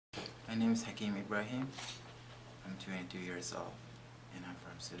My name is Hakim Ibrahim. I'm 22 years old and I'm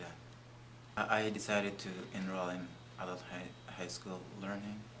from Sudan. I decided to enroll in adult high school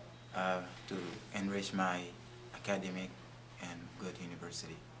learning to enrich my academic and go to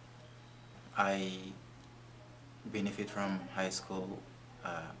university. I benefit from high school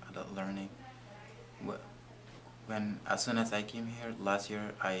adult learning. As soon as I came here last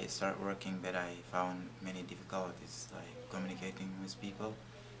year, I started working, but I found many difficulties like communicating with people,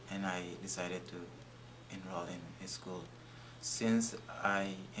 and I decided to enroll in a school. Since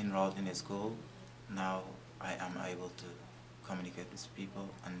I enrolled in a school, now I am able to communicate with people,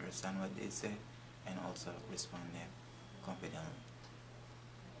 understand what they say, and also respond them confidently.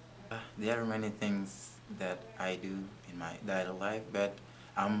 There are many things that I do in my daily life, but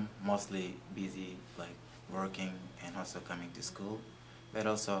I'm mostly busy like working and also coming to school. But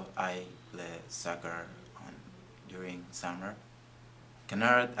also I play soccer during summer.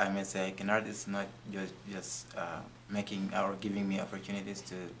 Cunard, I may say, Cunard is not just making or giving me opportunities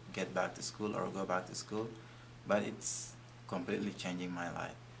to get back to school or go back to school, but it's completely changing my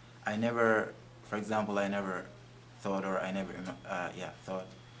life. I never, for example, I never thought thought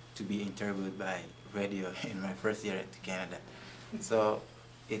to be interviewed by radio in my first year to Canada. So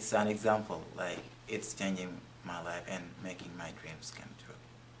it's an example, like it's changing my life and making my dreams come true.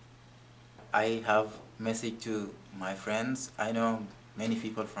 I have message to my friends. I know many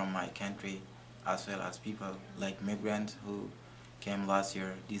people from my country as well as people like migrants who came last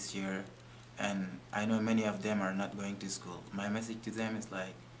year, this year, and I know many of them are not going to school. My message to them is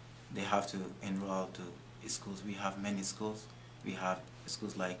like they have to enroll to schools. We have many schools. We have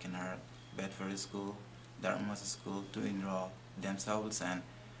schools like Cunard, Bedford School, Nova School to enroll themselves, and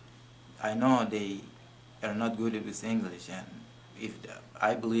I know they are not good with English, and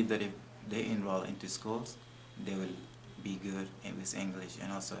I believe that if they enroll into schools, they will be good with English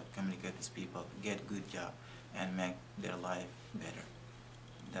and also communicate with people, get good job, and make their life better.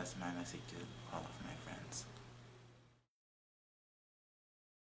 That's my message to all of my friends.